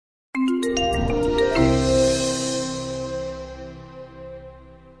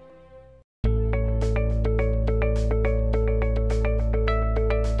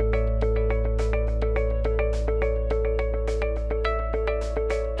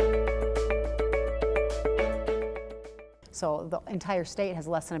So the entire state has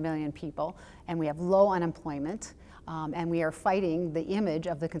less than 1 million people, and we have low unemployment, and we are fighting the image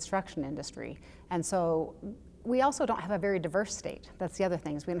of the construction industry. And so we also don't have a very diverse state. That's the other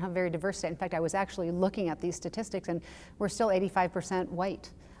thing, is we don't have a very diverse state. In fact, I was actually looking at these statistics, and we're still 85%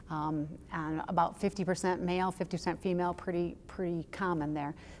 white, and about 50% male, 50% female, pretty common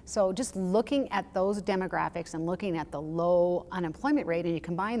there. So just looking at those demographics and looking at the low unemployment rate, and you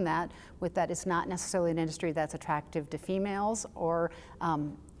combine that with that it's not necessarily an industry that's attractive to females, or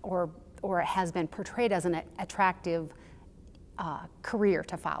it has been portrayed as an attractive career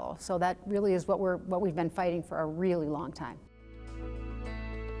to follow. So that really is what we've been fighting for a really long time.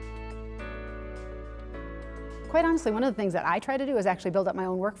 Quite honestly, one of the things that I try to do is actually build up my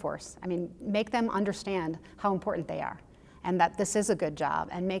own workforce. I mean, make them understand how important they are and that this is a good job,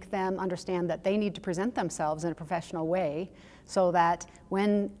 and make them understand that they need to present themselves in a professional way so that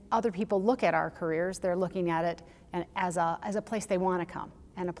when other people look at our careers, they're looking at it as a place they want to come.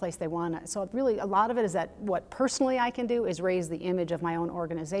 And a place they want to. So really a lot of it is that what personally I can do is raise the image of my own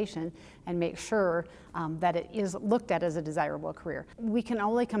organization and make sure that it is looked at as a desirable career. We can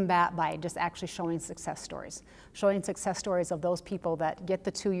only combat by just actually showing success stories of those people that get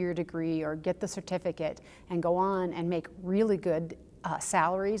the 2-year degree or get the certificate and go on and make really good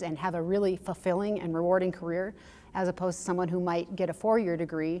salaries and have a really fulfilling and rewarding career, as opposed to someone who might get a 4-year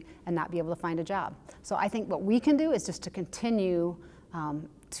degree and not be able to find a job. So I think what we can do is just to continue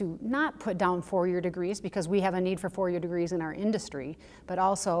to not put down 4-year degrees, because we have a need for 4-year degrees in our industry, but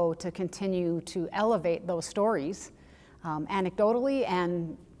also to continue to elevate those stories anecdotally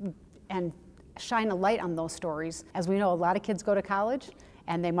and shine a light on those stories. As we know, a lot of kids go to college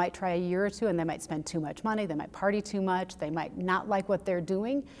and they might try a year or two and they might spend too much money, they might party too much, they might not like what they're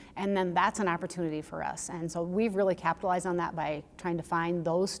doing, and then that's an opportunity for us. And so we've really capitalized on that by trying to find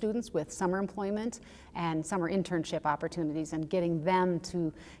those students with summer employment and summer internship opportunities and getting them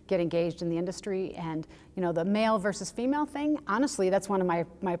to get engaged in the industry. And you know, the male versus female thing, honestly, that's one of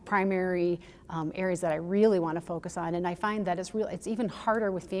my primary areas that I really want to focus on. And I find that it's even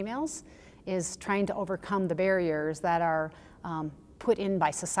harder with females, is trying to overcome the barriers that are put in by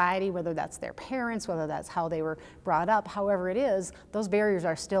society, whether that's their parents, whether that's how they were brought up, however it is, those barriers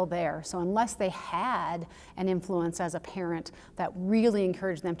are still there. So unless they had an influence as a parent that really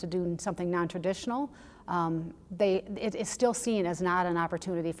encouraged them to do something non-traditional, it is still seen as not an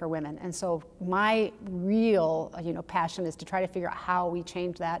opportunity for women. And so my real passion is to try to figure out how we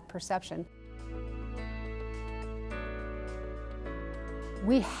change that perception.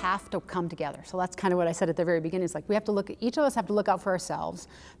 We have to come together. So that's kind of what I said at the very beginning. It's like we have to each of us have to look out for ourselves,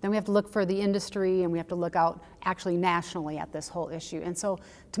 then we have to look for the industry, and we have to look out actually nationally at this whole issue. And so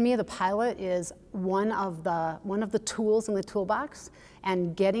to me, the pilot is one of the tools in the toolbox,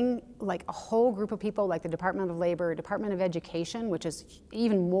 and getting like a whole group of people like the Department of Labor, Department of Education, which is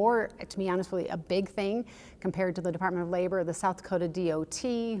even more, to be honest with you, a big thing compared to the Department of Labor, the South Dakota DOT,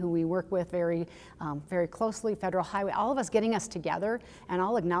 who we work with very closely, Federal Highway, all of us getting us together and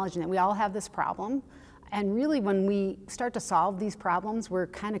all acknowledging that we all have this problem. And really, when we start to solve these problems, we're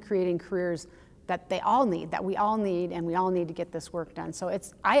kind of creating careers that we all need, and we all need to get this work done. So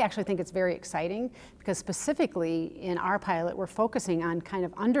I actually think it's very exciting, because specifically in our pilot, we're focusing on kind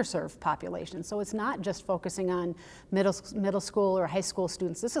of underserved populations. So it's not just focusing on middle school or high school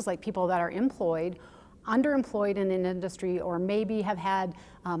students. This is like people that are employed, underemployed in an industry, or maybe have had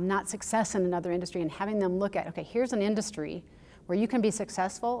not success in another industry, and having them look at, okay, here's an industry where you can be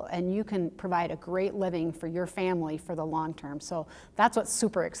successful and you can provide a great living for your family for the long term. So that's what's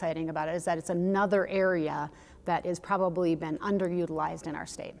super exciting about it, is that it's another area that has probably been underutilized in our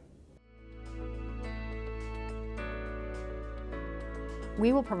state.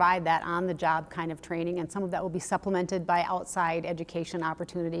 We will provide that on-the-job kind of training, and some of that will be supplemented by outside education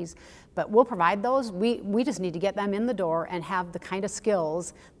opportunities. But we'll provide those. We just need to get them in the door and have the kind of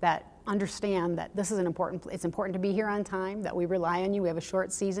skills that understand that this is it's important to be here on time, that we rely on you. We have a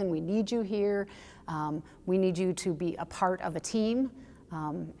short season. We need you here. We need you to be a part of a team.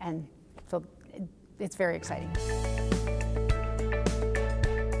 And so it's very exciting.